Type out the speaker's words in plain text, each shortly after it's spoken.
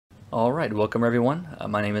Alright, welcome everyone.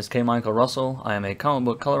 My name is K. Michael Russell. I am a comic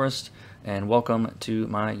book colorist, and welcome to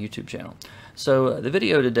my YouTube channel. So the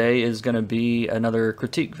video today is going to be another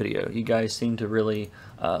critique video. You guys seem to really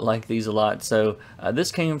like these a lot. So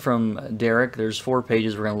this came from Derek. There's 4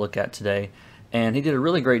 pages we're going to look at today, and he did a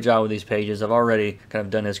really great job with these pages. I've already kind of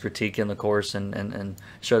done his critique in the course and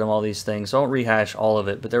showed him all these things, so I won't rehash all of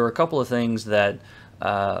it, but there were a couple of things that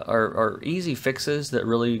are easy fixes that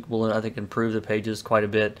really will, I think, improve the pages quite a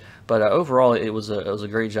bit. But overall, it was a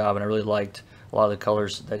great job, and I really liked a lot of the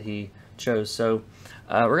colors that he chose. So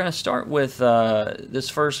we're going to start with this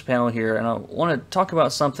first panel here, and I want to talk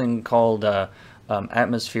about something called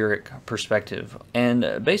atmospheric perspective.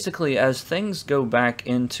 And basically, as things go back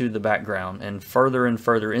into the background and further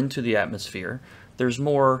into the atmosphere, there's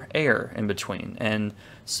more air in between, and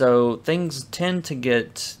so things tend to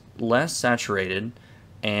get less saturated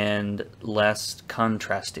and less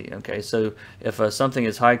contrasty. Okay, so if something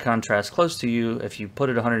is high contrast close to you, if you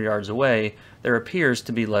put it 100 yards away, there appears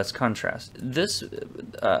to be less contrast. This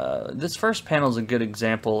first panel is a good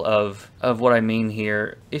example of what I mean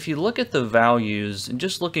here. If you look at the values,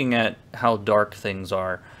 just looking at how dark things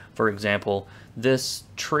are, for example, this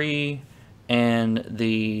tree and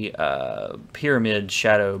the pyramid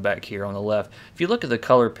shadow back here on the left, if you look at the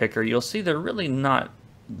color picker, you'll see they're really not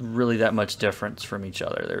that much difference from each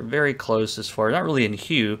other. They're very close as far, not really in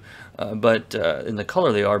hue, but in the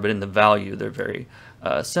color they are, but in the value they're very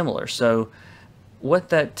similar. So what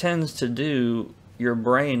that tends to do, your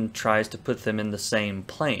brain tries to put them in the same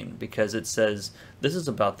plane, because it says this is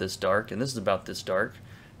about this dark and this is about this dark,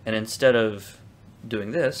 and instead of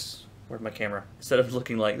doing this, where's my camera? Instead of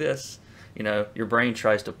looking like this, you know, your brain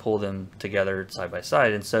tries to pull them together side by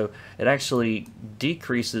side, and so it actually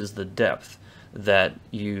decreases the depth that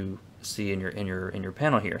you see in your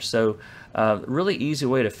panel here. So really easy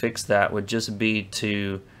way to fix that would just be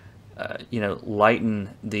to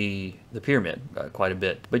lighten the pyramid quite a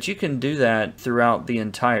bit. But you can do that throughout the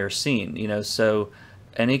entire scene, you know. So,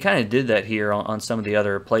 and he kind of did that here on some of the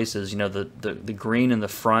other places. You know, the green in the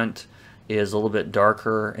front is a little bit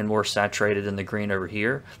darker and more saturated than the green over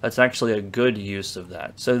here. That's actually a good use of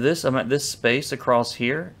that. So this space across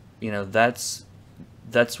here, you know, that's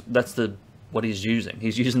what he's using.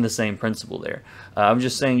 He's using the same principle there. I'm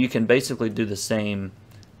just saying you can basically do the same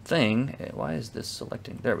thing. Why is this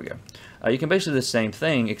selecting? There we go. You can basically do the same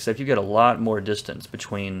thing, except you get a lot more distance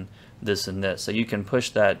between this and this. So you can push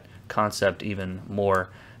that concept even more.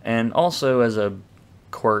 And also, as a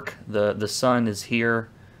quirk, the sun is here,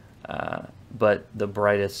 but the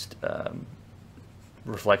brightest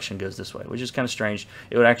reflection goes this way, which is kind of strange.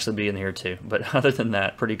 It would actually be in here too, but other than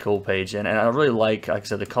that, pretty cool page. And I really like I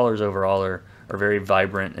said, the colors overall are very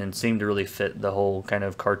vibrant and seem to really fit the whole kind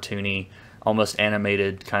of cartoony, almost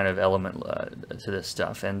animated kind of element to this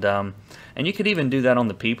stuff. And you could even do that on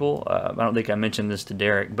the people. I don't think I mentioned this to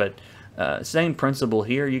Derek, but same principle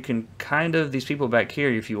here. You can kind of, these people back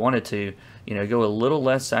here, if you wanted to, you know, go a little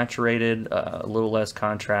less saturated, a little less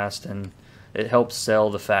contrast, and it helps sell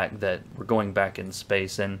the fact that we're going back in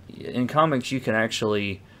space. And in comics, you can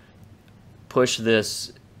actually push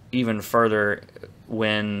this even further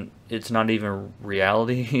when it's not even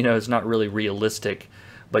reality. You know, it's not really realistic.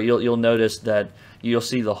 But you'll notice that you'll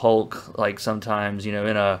see the Hulk, like sometimes, you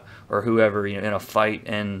know, or whoever, you know, in a fight,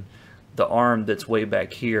 and the arm that's way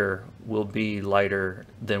back here will be lighter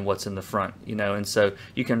than what's in the front, you know. And so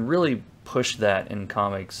you can really push that in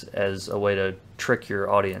comics as a way to trick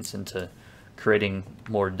your audience into creating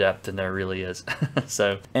more depth than there really is.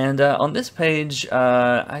 So, and on this page,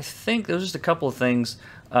 I think there's just a couple of things.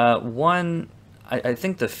 One, I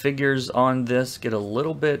think the figures on this get a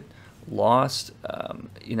little bit lost,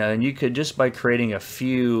 you know, and you could, just by creating a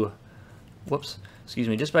few,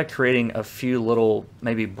 just by creating a few little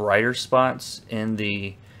maybe brighter spots in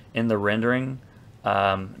the rendering,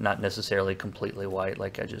 not necessarily completely white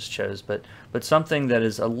like I just chose, but something that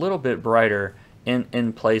is a little bit brighter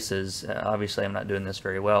in places. Obviously I'm not doing this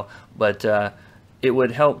very well, but it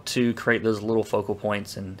would help to create those little focal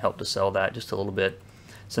points and help to sell that just a little bit,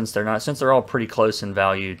 since they're all pretty close in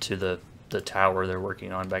value to the tower they're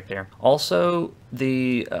working on back there. Also,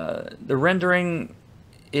 the rendering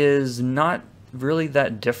is not really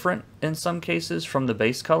that different in some cases from the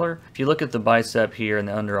base color. If you look at the bicep here and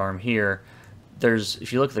the underarm here,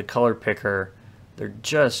 if you look at the color picker, they're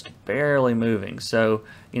just barely moving. So,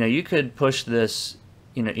 you know, you could push this,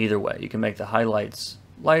 you know, either way. You can make the highlights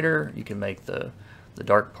lighter, you can make the the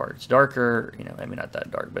dark parts darker, you know, maybe not that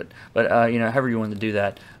dark, but you know, however you want to do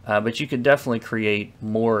that. But you could definitely create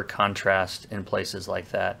more contrast in places like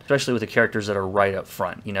that, especially with the characters that are right up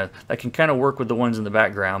front. You know, that can kind of work with the ones in the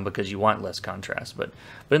background because you want less contrast. But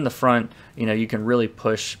in the front, you know, you can really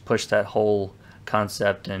push that whole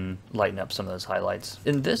concept and lighten up some of those highlights.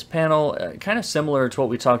 In this panel, kind of similar to what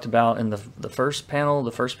we talked about in the first panel,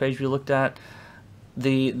 the first page we looked at,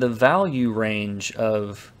 the value range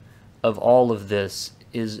of all of this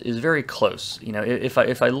is very close. You know, if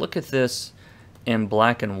I look at this in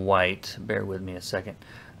black and white, bear with me a second,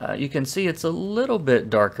 you can see it's a little bit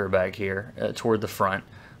darker back here toward the front,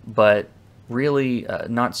 but really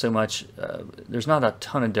not so much. There's not a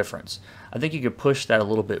ton of difference. I think you could push that a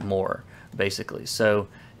little bit more, basically. So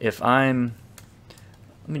if let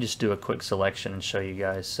me just do a quick selection and show you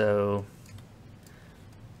guys. So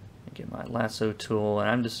get my lasso tool, and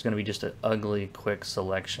I'm just going to be just an ugly quick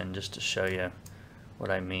selection just to show you what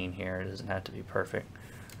I mean here. It doesn't have to be perfect.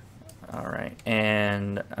 Alright,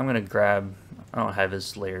 and I'm going to grab, I don't have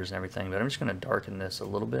his layers and everything, but I'm just going to darken this a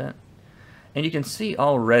little bit. And you can see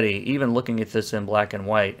already, even looking at this in black and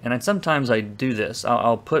white, and sometimes I do this,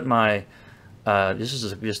 I'll put my, this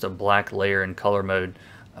is just a black layer in color mode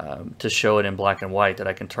to show it in black and white that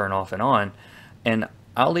I can turn off and on, and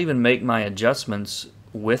I'll even make my adjustments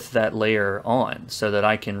with that layer on so that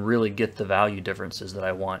I can really get the value differences that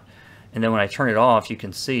I want. And then when I turn it off, you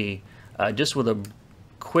can see just with a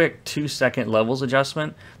quick 2-second levels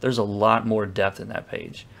adjustment, there's a lot more depth in that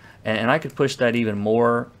page. And I could push that even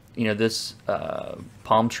more. You know, this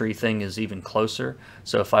palm tree thing is even closer,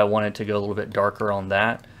 so if I wanted to go a little bit darker on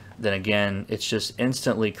that, then again, it's just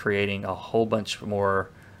instantly creating a whole bunch more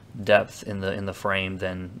depth in the frame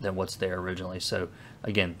than what's there originally. So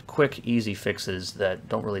again, quick, easy fixes that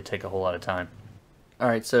don't really take a whole lot of time.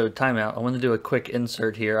 Alright, so timeout. I want to do a quick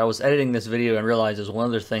insert here. I was editing this video and realized there's one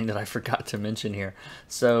other thing that I forgot to mention here.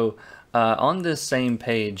 So on this same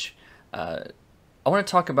page, I want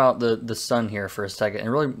to talk about the sun here for a second,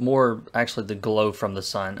 and really more actually the glow from the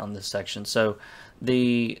sun on this section. So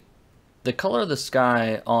the color of the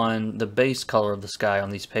sky on the base color of the sky on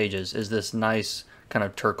these pages is this nice kind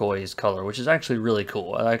of turquoise color, which is actually really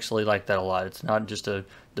cool. I actually like that a lot. It's not just a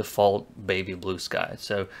default baby blue sky,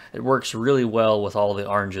 so it works really well with all the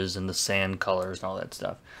oranges and the sand colors and all that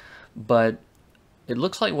stuff. But it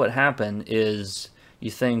looks like what happened is you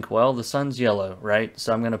think, well, the sun's yellow, right?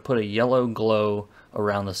 So I'm going to put a yellow glow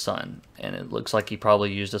around the sun, and it looks like he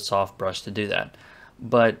probably used a soft brush to do that.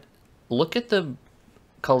 But look at the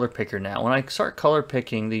color picker now. When I start color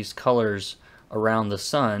picking these colors around the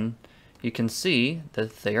sun, you can see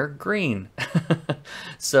that they are green.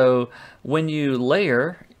 So when you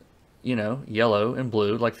layer, you know, yellow and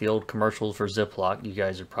blue, like the old commercials for Ziploc, you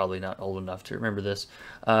guys are probably not old enough to remember this,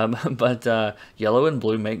 but yellow and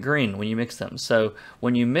blue make green when you mix them. So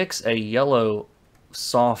when you mix a yellow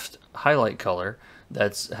soft highlight color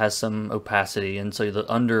that has some opacity, and so the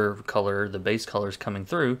under color, the base color is coming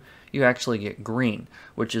through, you actually get green,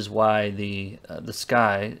 which is why the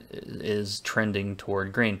sky is trending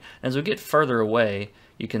toward green. As we get further away,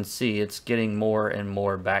 you can see it's getting more and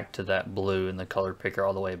more back to that blue in the color picker,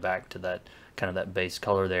 all the way back to that kind of that base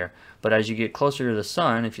color there. But as you get closer to the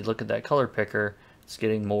sun, if you look at that color picker, it's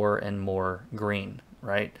getting more and more green,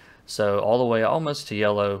 right? So all the way almost to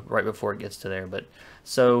yellow right before it gets to there. But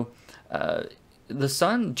so the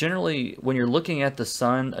sun, generally, when you're looking at the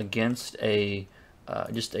sun against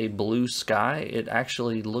just a blue sky, it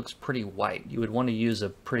actually looks pretty white. You would want to use a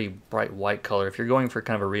pretty bright white color if you're going for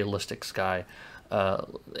kind of a realistic sky.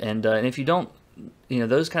 And if you don't, you know,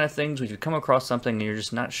 those kind of things, if you come across something and you're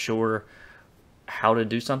just not sure how to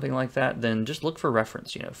do something like that, then just look for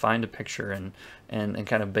reference, you know, find a picture and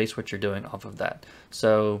kind of base what you're doing off of that.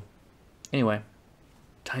 So anyway,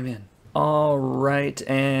 time in. All right,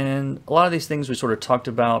 and a lot of these things we sort of talked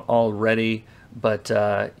about already, but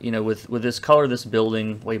you know, with this color, this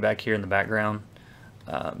building way back here in the background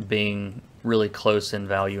being really close in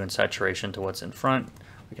value and saturation to what's in front,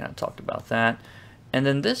 we kind of talked about that. And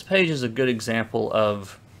then this page is a good example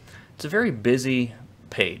of, it's a very busy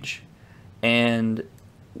page, and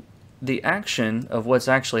the action of what's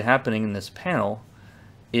actually happening in this panel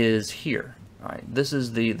is here. All right, this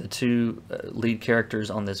is the two lead characters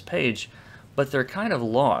on this page, but they're kind of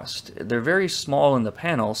lost. They're very small in the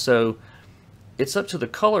panel, so it's up to the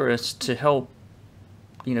colorist to help,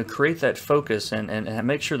 you know, create that focus and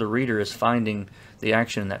make sure the reader is finding the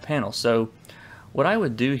action in that panel. So what I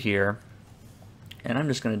would do here, and I'm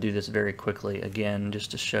just going to do this very quickly again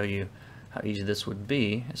just to show you how easy this would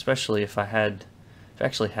be, especially if I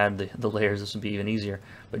actually had the layers, this would be even easier.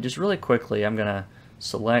 But just really quickly, I'm going to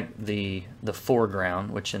select the foreground,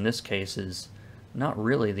 which in this case is not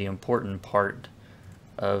really the important part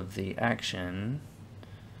of the action.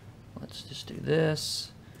 Let's just do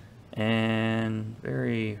this and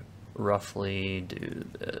very roughly do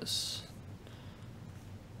this.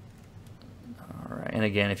 Alright, and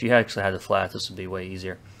again, if you actually had the flat, this would be way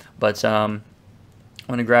easier. But I'm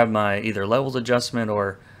going to grab my either levels adjustment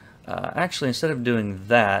or actually, instead of doing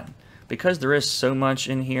that, because there is so much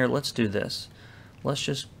in here, let's do this. Let's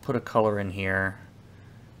just put a color in here,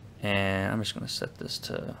 and I'm just going to set this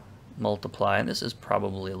to multiply, and this is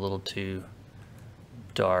probably a little too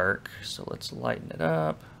dark, so let's lighten it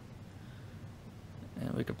up,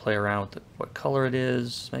 and we could play around with what color it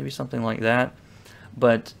is, maybe something like that.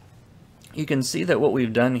 But you can see that what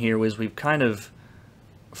we've done here was we've kind of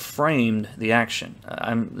framed the action.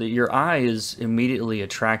 Your eye is immediately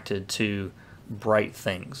attracted to bright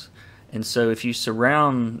things, and so if you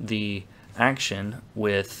surround the action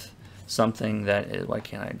with something that why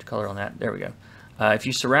can't I color on that? There we go. If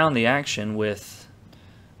you surround the action with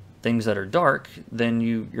things that are dark, then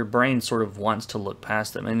your brain sort of wants to look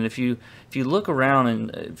past them. And if you look around,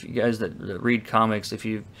 and if you guys that read comics, if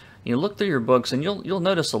you look through your books, and you'll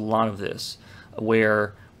notice a lot of this,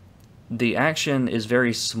 where the action is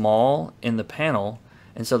very small in the panel,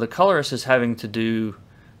 and so the colorist is having to do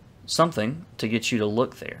something to get you to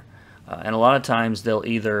look there. And a lot of times they'll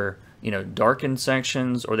either darken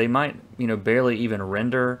sections, or they might barely even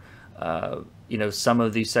render some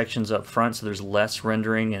of these sections up front, so there's less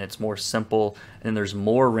rendering and it's more simple, and then there's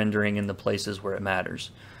more rendering in the places where it matters.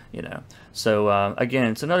 So again,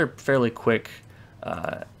 it's another fairly quick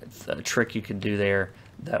trick you can do there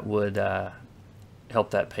that would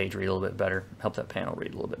help that page read a little bit better, help that panel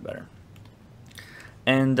read a little bit better.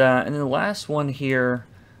 And then the last one here,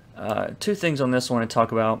 two things on this I want to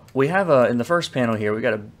talk about. We have in the first panel here, we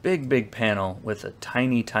got a big panel with a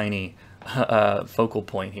tiny focal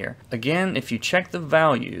point here. Again, if you check the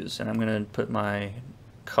values, and I'm going to put my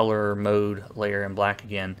color mode layer in black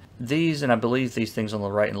again, these, and I believe these things on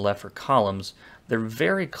the right and left are columns, they're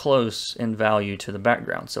very close in value to the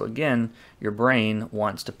background. So again, your brain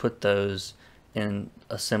wants to put those in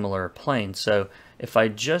a similar plane. So if I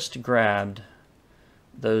just grabbed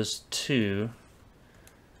those two,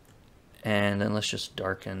 and then let's just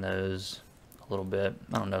darken those a little bit.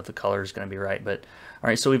 I don't know if the color is going to be right, but all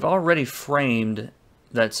right, so we've already framed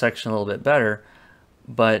that section a little bit better,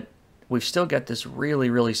 but we've still got this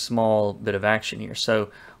really small bit of action here.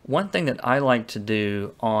 So one thing that I like to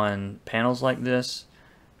do on panels like this,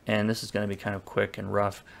 and this is going to be kind of quick and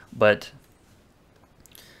rough, but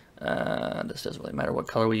this doesn't really matter what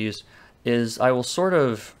color we use, is I will sort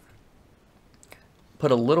of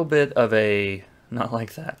put a little bit of a, not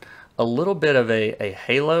like that, a little bit of a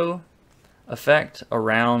halo effect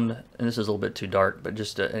around, and this is a little bit too dark, but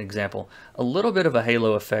just an example, a little bit of a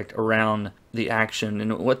halo effect around the action.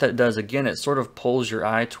 And what that does, again, it sort of pulls your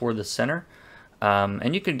eye toward the center.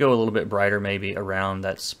 And you could go a little bit brighter maybe around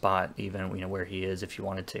that spot, even where he is, if you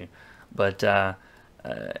wanted to. But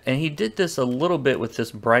and he did this a little bit with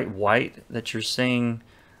this bright white that you're seeing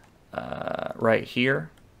right here.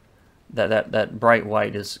 That bright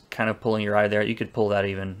white is kind of pulling your eye there. You could pull that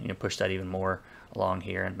even, push that even more along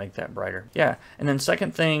here and make that brighter. Yeah, and then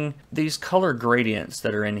second thing, these color gradients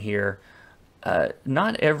that are in here,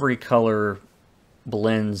 not every color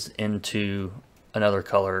blends into another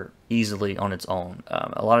color easily on its own.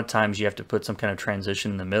 A lot of times you have to put some kind of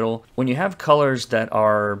transition in the middle. When you have colors that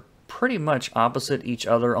are pretty much opposite each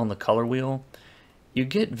other on the color wheel, you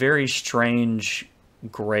get very strange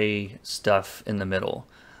gray stuff in the middle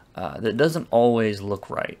that doesn't always look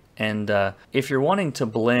right. And if you're wanting to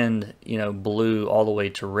blend, blue all the way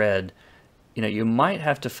to red, you might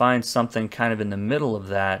have to find something kind of in the middle of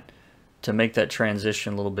that to make that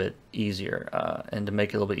transition a little bit easier and to make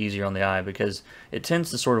it a little bit easier on the eye, because it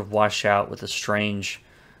tends to sort of wash out with a strange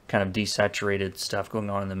kind of desaturated stuff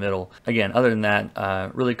going on in the middle. Again, other than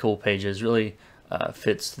that, really cool pages, really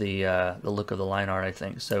fits the look of the line art, I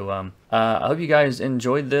think. So I hope you guys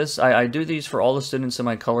enjoyed this. I do these for all the students in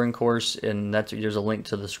my coloring course, and there's a link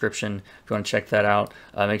to the description if you want to check that out.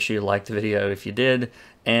 Make sure you like the video if you did,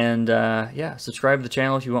 and yeah, subscribe to the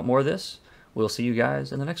channel if you want more of this. We'll see you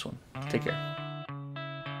guys in the next one. Take care.